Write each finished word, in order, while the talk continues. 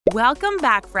Welcome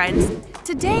back, friends!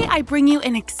 Today I bring you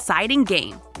an exciting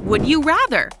game, Would You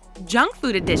Rather? Junk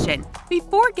Food Edition.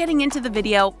 Before getting into the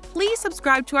video, please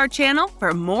subscribe to our channel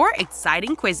for more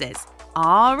exciting quizzes.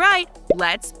 Alright,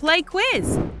 let's play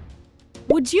quiz!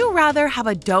 Would you rather have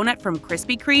a donut from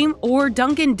Krispy Kreme or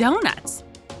Dunkin' Donuts?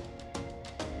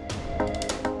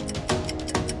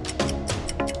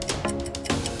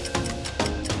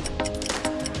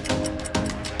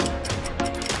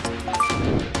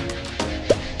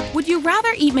 Would you rather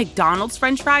eat McDonald's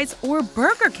French fries or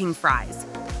Burger King fries?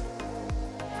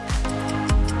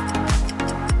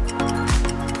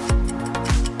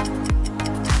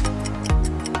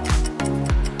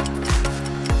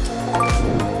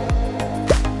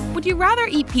 Would you rather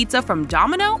eat pizza from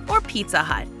Domino or Pizza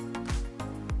Hut?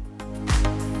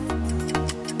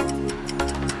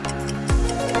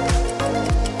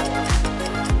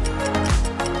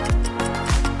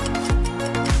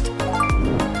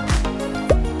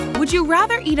 Would you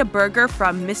rather eat a burger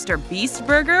from Mr. Beast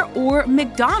Burger or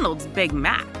McDonald's Big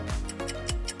Mac?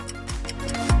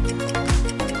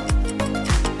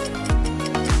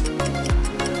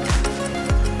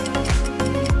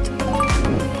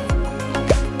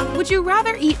 Would you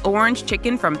rather eat orange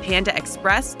chicken from Panda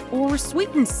Express or sweet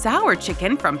and sour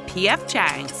chicken from P.F.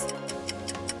 Chang's?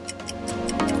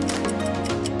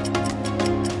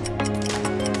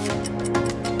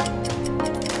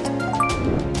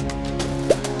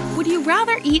 Would you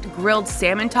rather eat grilled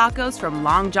salmon tacos from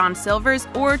Long John Silver's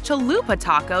or chalupa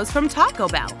tacos from Taco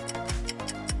Bell?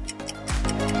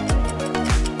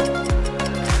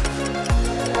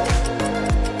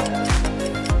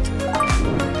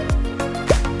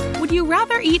 Would you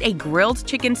rather eat a grilled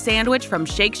chicken sandwich from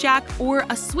Shake Shack or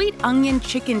a sweet onion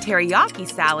chicken teriyaki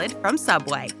salad from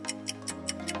Subway?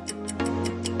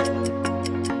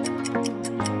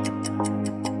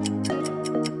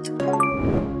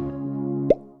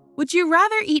 Would you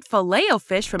rather eat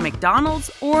Filet-O-Fish from McDonald's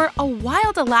or a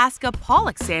Wild Alaska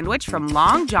Pollock sandwich from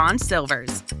Long John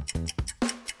Silver's?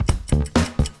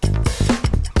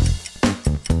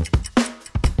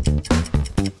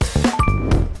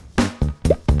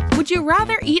 Would you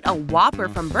rather eat a Whopper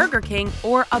from Burger King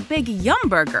or a Big Yum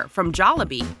Burger from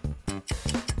Jollibee?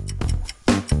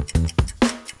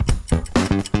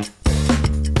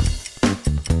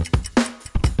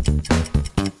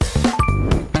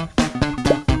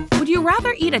 Would you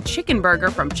rather eat a chicken burger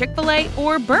from Chick-fil-A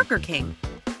or Burger King?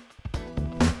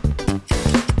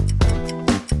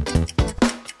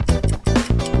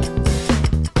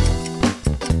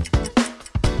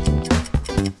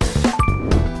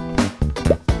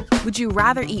 Would you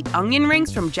rather eat onion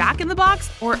rings from Jack in the Box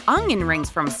or onion rings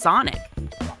from Sonic?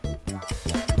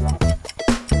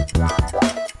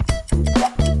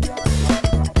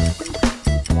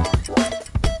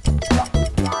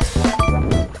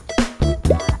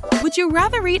 Would you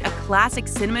rather eat a classic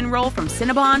cinnamon roll from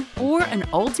Cinnabon or an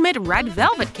ultimate red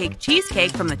velvet cake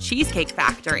cheesecake from the Cheesecake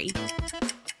Factory?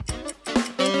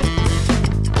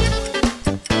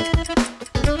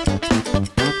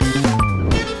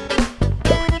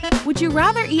 Would you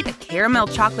rather eat a caramel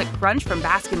chocolate crunch from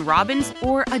Baskin-Robbins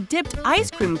or a dipped ice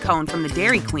cream cone from the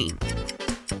Dairy Queen?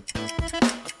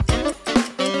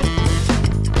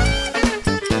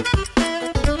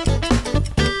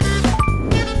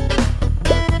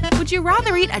 Would you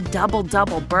rather eat a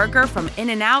double-double burger from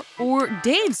In-N-Out or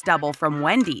Dave's Double from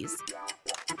Wendy's?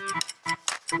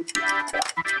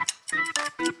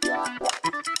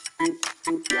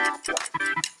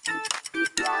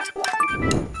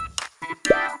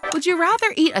 Would you rather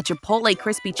eat a Chipotle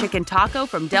crispy chicken taco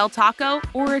from Del Taco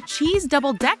or a cheese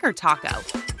double-decker taco?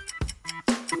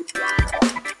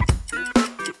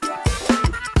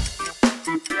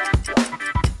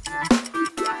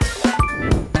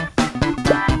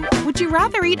 Would you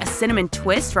rather eat a cinnamon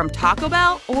twist from Taco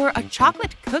Bell or a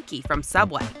chocolate cookie from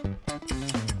Subway?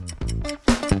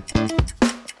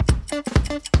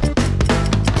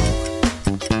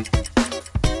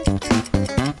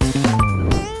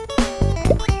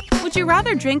 Would you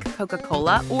rather drink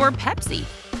Coca-Cola or Pepsi?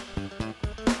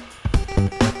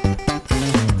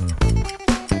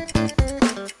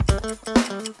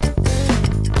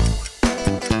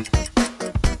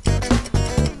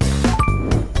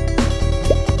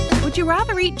 Would you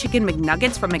rather eat Chicken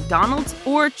McNuggets from McDonald's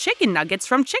or Chicken Nuggets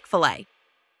from Chick-fil-A?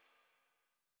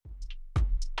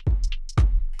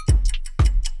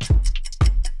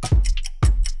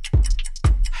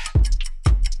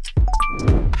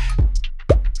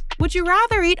 Would you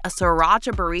rather eat a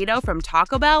sriracha burrito from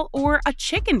Taco Bell or a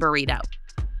chicken burrito?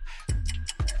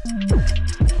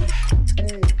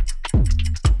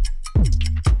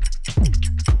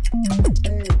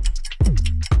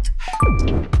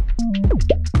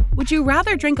 Would you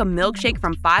rather drink a milkshake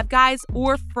from Five Guys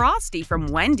or Frosty from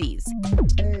Wendy's?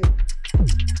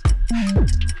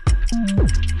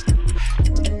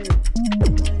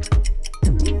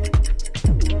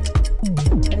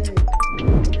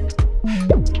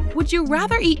 Would you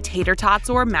rather eat tater tots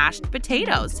or mashed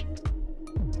potatoes?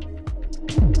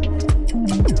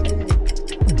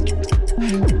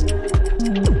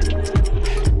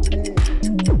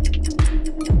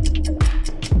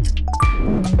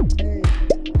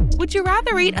 Would you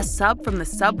rather eat a sub from the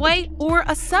Subway or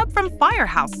a sub from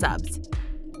Firehouse Subs?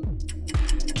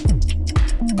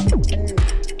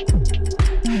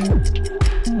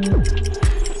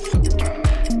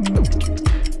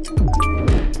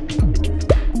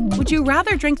 Would you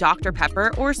rather drink Dr.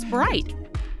 Pepper or Sprite?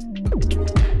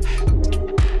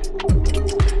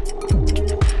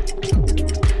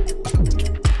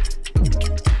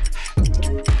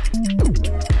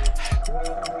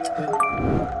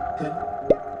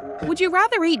 Would you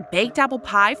rather eat baked apple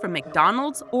pie from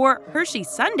McDonald's or Hershey's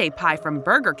Sundae pie from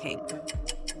Burger King?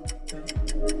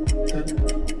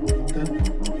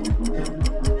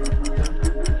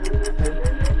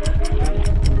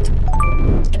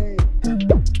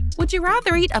 Would you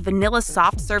rather eat a vanilla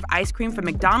soft serve ice cream from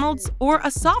McDonald's or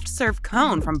a soft serve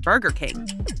cone from Burger King?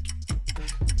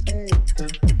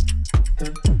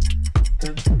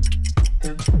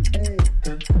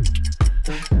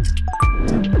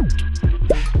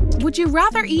 Would you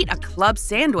rather eat a club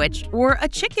sandwich or a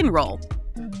chicken roll?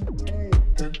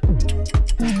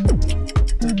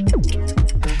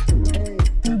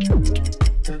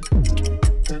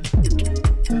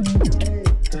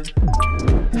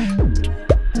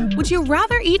 Would you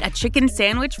rather eat a chicken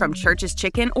sandwich from Church's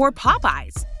Chicken or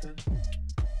Popeyes?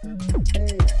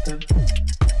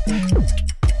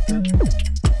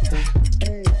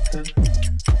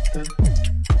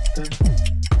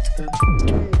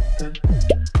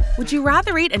 Would you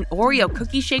rather eat an Oreo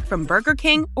cookie shake from Burger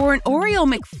King or an Oreo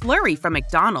McFlurry from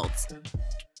McDonald's?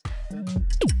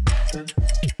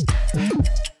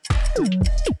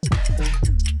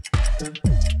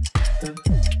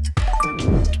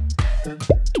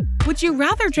 Would you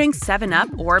rather drink 7-Up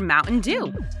or Mountain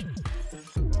Dew?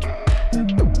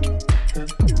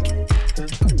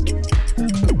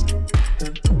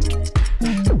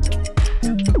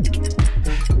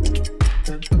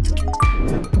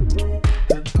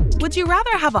 Would you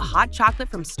rather have a hot chocolate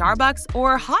from Starbucks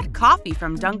or hot coffee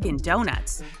from Dunkin'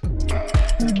 Donuts?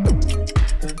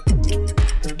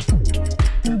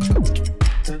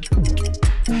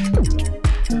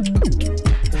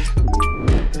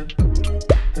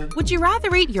 Would you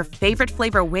rather eat your favorite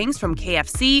flavor wings from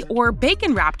KFC or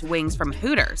bacon-wrapped wings from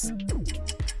Hooters?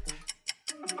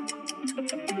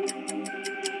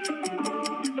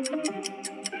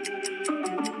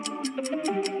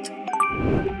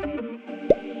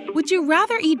 Would you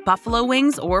rather eat buffalo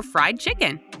wings or fried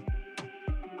chicken?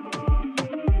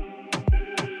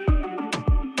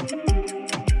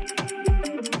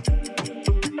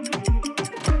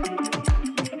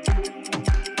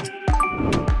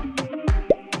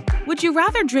 Would you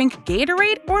rather drink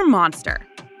Gatorade or Monster?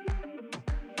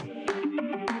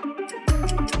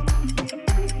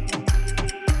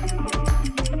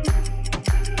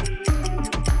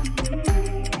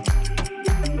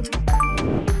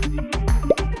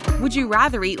 Would you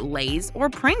rather eat Lay's or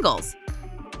Pringles?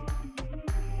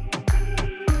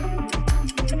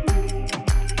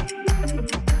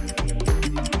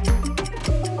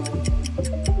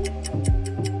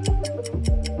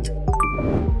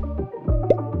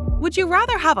 Would you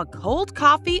rather have a cold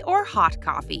coffee or hot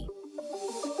coffee?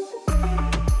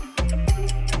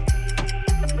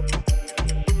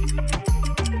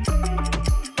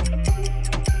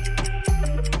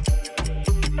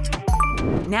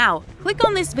 Now, click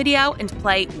on this video and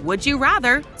play Would You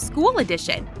Rather School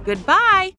Edition. Goodbye!